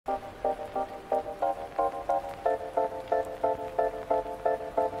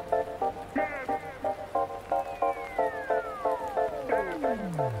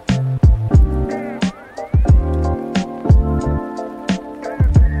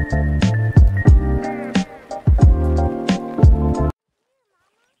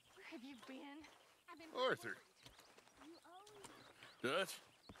Arthur. Dutch?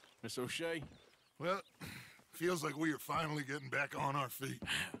 Miss O'Shea? Well, feels like we are finally getting back on our feet.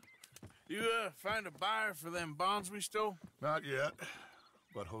 You, find a buyer for them bonds we stole? Not yet,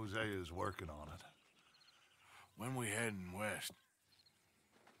 but Jose is working on it. When we heading west?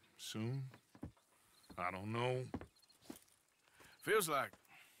 Soon? I don't know. Feels like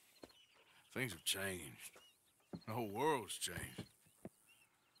things have changed. The whole world's changed.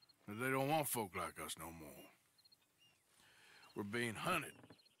 But they don't want folk like us no more. We're being hunted.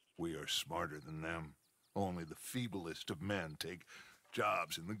 We are smarter than them. Only the feeblest of men take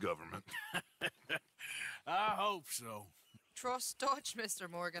jobs in the government. I hope so. Trust Dutch, Mr.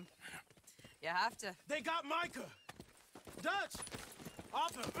 Morgan. You have to. They got Micah! Dutch!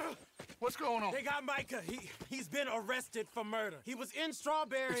 Arthur! What's going on? They got Micah. He's been arrested for murder. He was in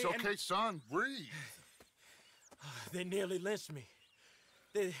Strawberry. It's okay, son. Breathe. They nearly lynched me.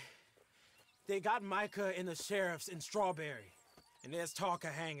 They got Micah and the sheriffs in Strawberry. And there's talk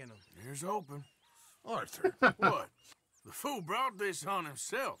of hanging him. Here's hoping. Arthur, what? The fool brought this on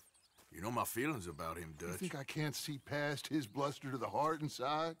himself. You know my feelings about him, Dutch. You think I can't see past his bluster to the heart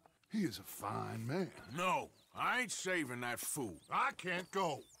inside? He is a fine man. No, I ain't saving that fool. I can't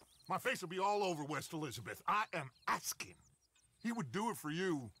go. My face will be all over West Elizabeth. I am asking. He would do it for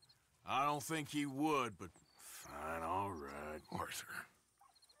you. I don't think he would, but fine, all right. Arthur.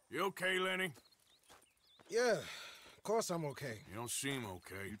 You okay, Lenny? Yeah, of course I'm okay. You don't seem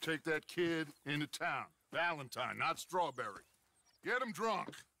okay. You take that kid into town. Valentine, not Strawberry. Get him drunk.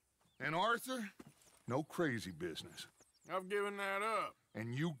 And Arthur, no crazy business. I've given that up.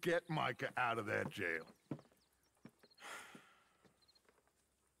 And you get Micah out of that jail.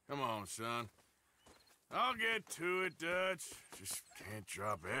 Come on, son. I'll get to it, Dutch. Just can't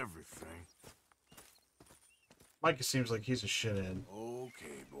drop everything. Micah seems like he's a shithead.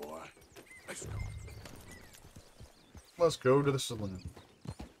 Okay, boy. Let's go. Let's go to the saloon.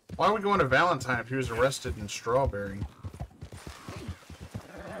 Why are we going to Valentine if he was arrested in Strawberry?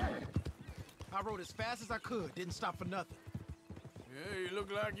 I rode as fast as I could, didn't stop for nothing. Yeah, you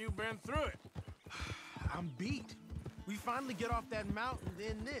look like you've been through it. I'm beat. We finally get off that mountain,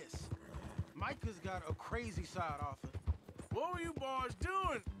 then this. Micah's got a crazy side off it. What were you boys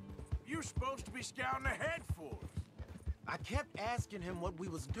doing? You were supposed to be scouting ahead for us. I kept asking him what we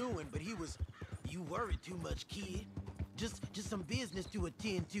was doing, but he was, "You worry too much, kid. Just some business to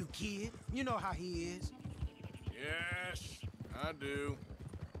attend to, kid. You know how he is." Yes, I do.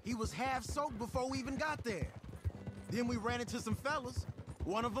 He was half soaked before we even got there. Then we ran into some fellas.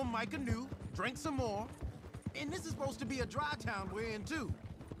 One of them Micah knew, drank some more. And this is supposed to be a dry town we're in, too.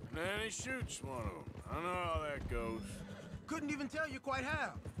 Then he shoots one of them. I know how that goes. Couldn't even tell you quite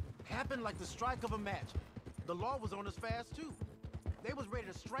how. Happened like the strike of a match. The law was on us fast, too. They was ready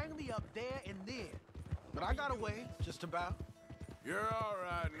to strangle me up there and then. But I got away, just about. You're all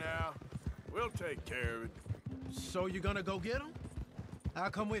right now. We'll take care of it. So you gonna go get him? I'll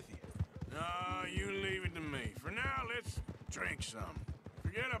come with you. No, you leave it to me. For now, let's drink some.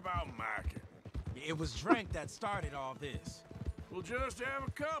 Forget about Micah. It was drink that started all this. We'll just have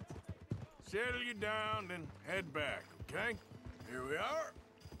a couple. Settle you down, then head back, okay? Here we are.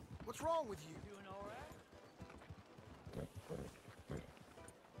 What's wrong with you? Doing all right?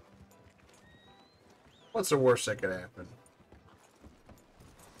 What's the worst that could happen?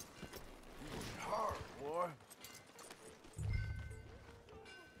 Hard, boy.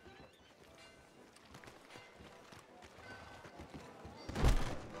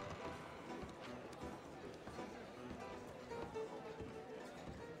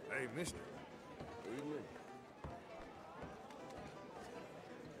 Hey, mister. Evening.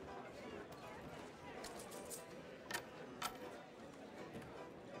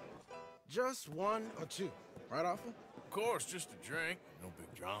 Just one or two, right, Arthur? Of course, just a drink. No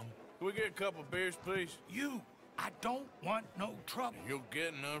big drama. Can we get a couple beers, please? I don't want no trouble. You'll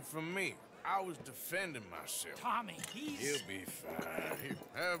get none from me. I was defending myself. Tommy, he's... He'll be fine. Here,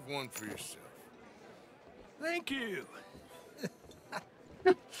 have one for yourself. Thank you.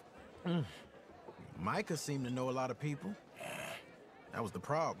 Micah seemed to know a lot of people. That was the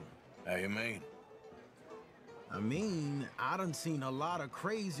problem. How you mean? I mean, I done seen a lot of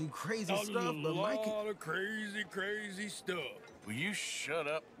crazy stuff, but Micah... A lot of crazy stuff. Will you shut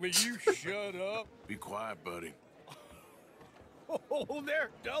up? Will you shut up? Be quiet, buddy. Oh, they're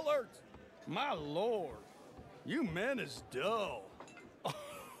dullards. My lord, you men is dull.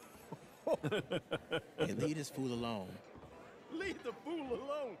 Hey, leave this fool alone. Leave the fool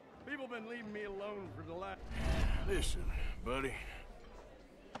alone. People been leaving me alone for the last... Listen, buddy.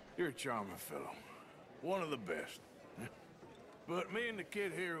 You're a charming fellow. One of the best. But me and the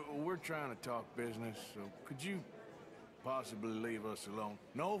kid here, we're trying to talk business, so could you possibly leave us alone?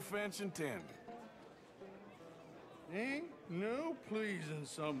 No offense intended. Ain't no pleasing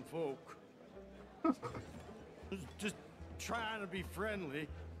some folk. Just trying to be friendly.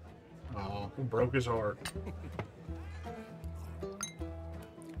 Oh, who broke his heart?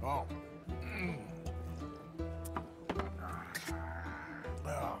 Oh.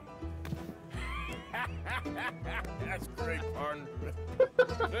 Oh. That's great, partner.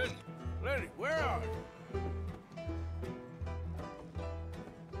 Lenny, where are you?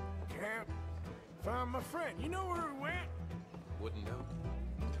 Can't find my friend. You know where he went? Wouldn't know.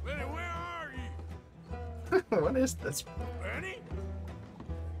 Lenny, where are you? What is this? Lenny?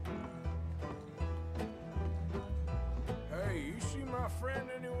 Hey, you see my friend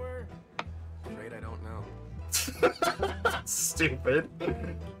anywhere? Afraid I don't know. Stupid.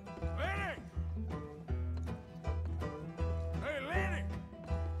 Lenny! Hey, Lenny!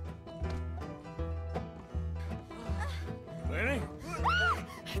 Lenny?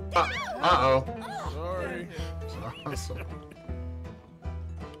 Uh-oh. Sorry. Awesome.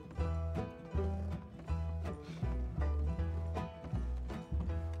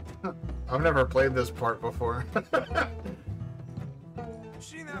 I've never played this part before.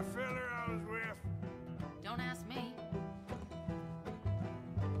 See that fella I was with? Don't ask me.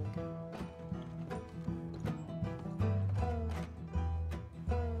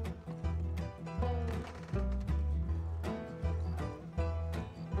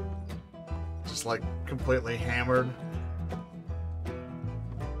 Just like completely hammered.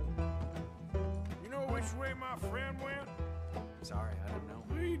 You know which way my friend went? Sorry, I don't know.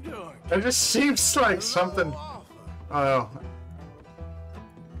 What are you doing? It just seems like something. Oh.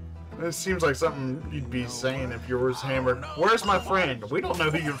 It seems like something you'd be saying if you were hammered. Where's my friend? We don't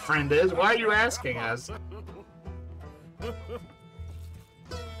know who your friend is. Why are you asking us? Why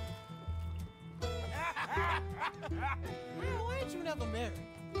ain't you never married?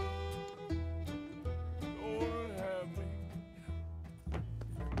 Lord have me.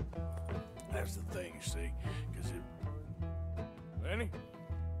 That's the thing, you see, because it... Lenny?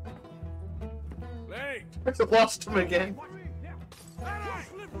 Lenny! I lost him again. Lenny!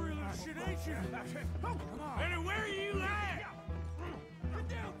 Slippery little shit, ain't you? Lenny, where are you at?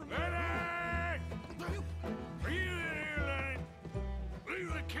 Lenny! Are you in here, Lenny?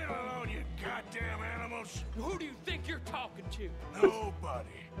 Leave the kid alone, you goddamn animals. Who do you think you're talking to?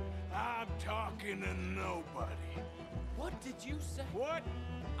 Nobody. I'm talking to nobody. What did you say? What?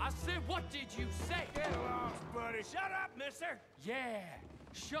 I said, what did you say? Get lost, buddy. Shut up, mister. Yeah,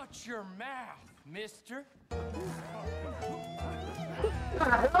 shut your mouth, mister. What the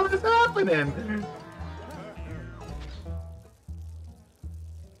hell is happening?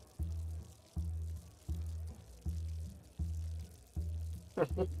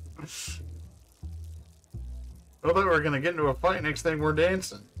 I thought we were gonna get into a fight. Next thing we're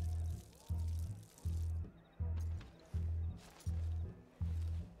dancing.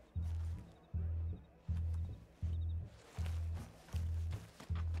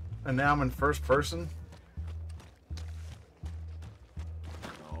 And now I'm in first person.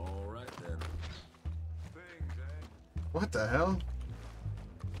 All right then. What the hell?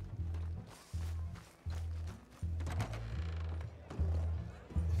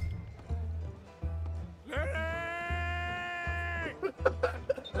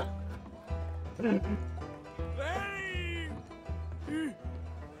 Lenny! Lenny! You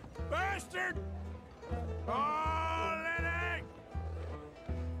bastard! Oh, Lenny!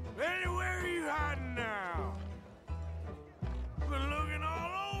 Lenny, where are you hiding now? Been looking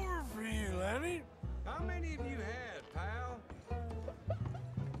all over for you, Lenny. How many of you had, pal?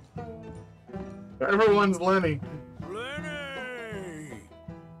 Everyone's Lenny. Lenny!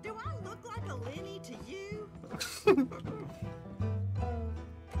 Do I look like a Lenny to you?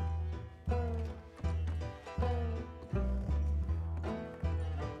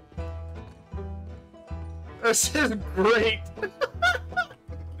 This is great.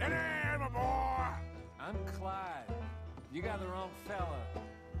 Lenny, my boy! I'm Clyde. You got the wrong fella.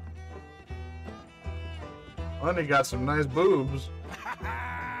 Lenny got some nice boobs.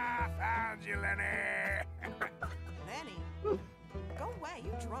 Found you, Lenny! Lenny, go away,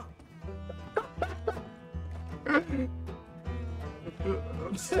 you drunk.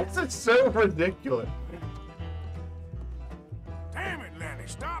 This is so ridiculous. Damn it, Lenny,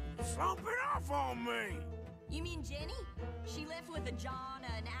 stop slumping off on me! You mean Jenny? She left with a John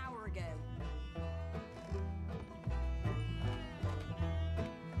an hour ago.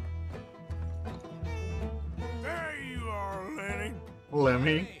 There you are, Lenny.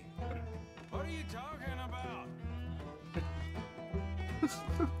 Lemmy.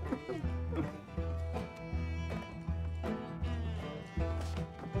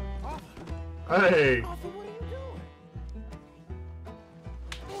 Hey. Arthur, what are you doing?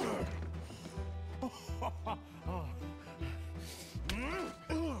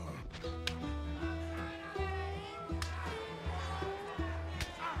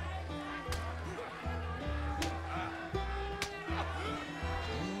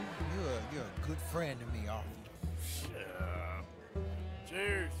 You're a good friend to me, Arthur.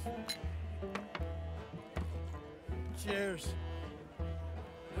 Cheers. Cheers.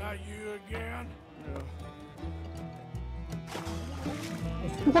 Not you again?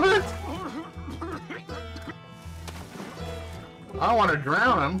 What? I don't want to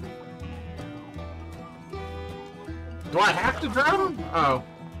drown him. Do I have to drown him? Oh.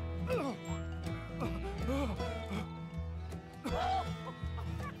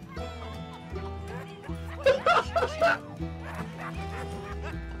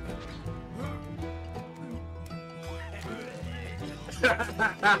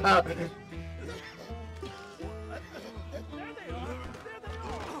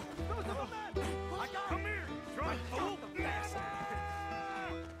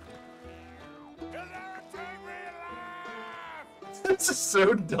 This is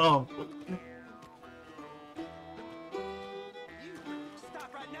so dumb.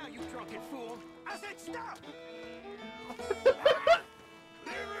 Stop right now, you drunken fool! I said stop!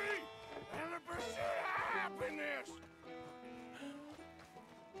 Liberty and the pursuit of happiness.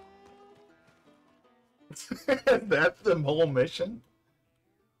 That's the whole mission?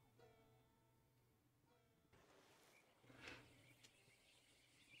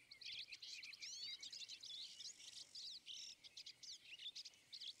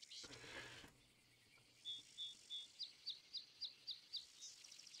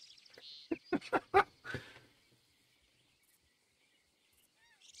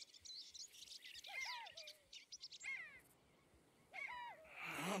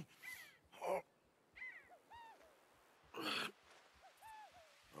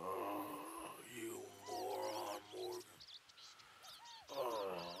 You moron, Morgan.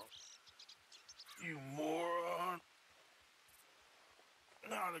 You moron.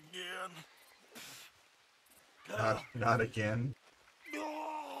 Not again. Not again.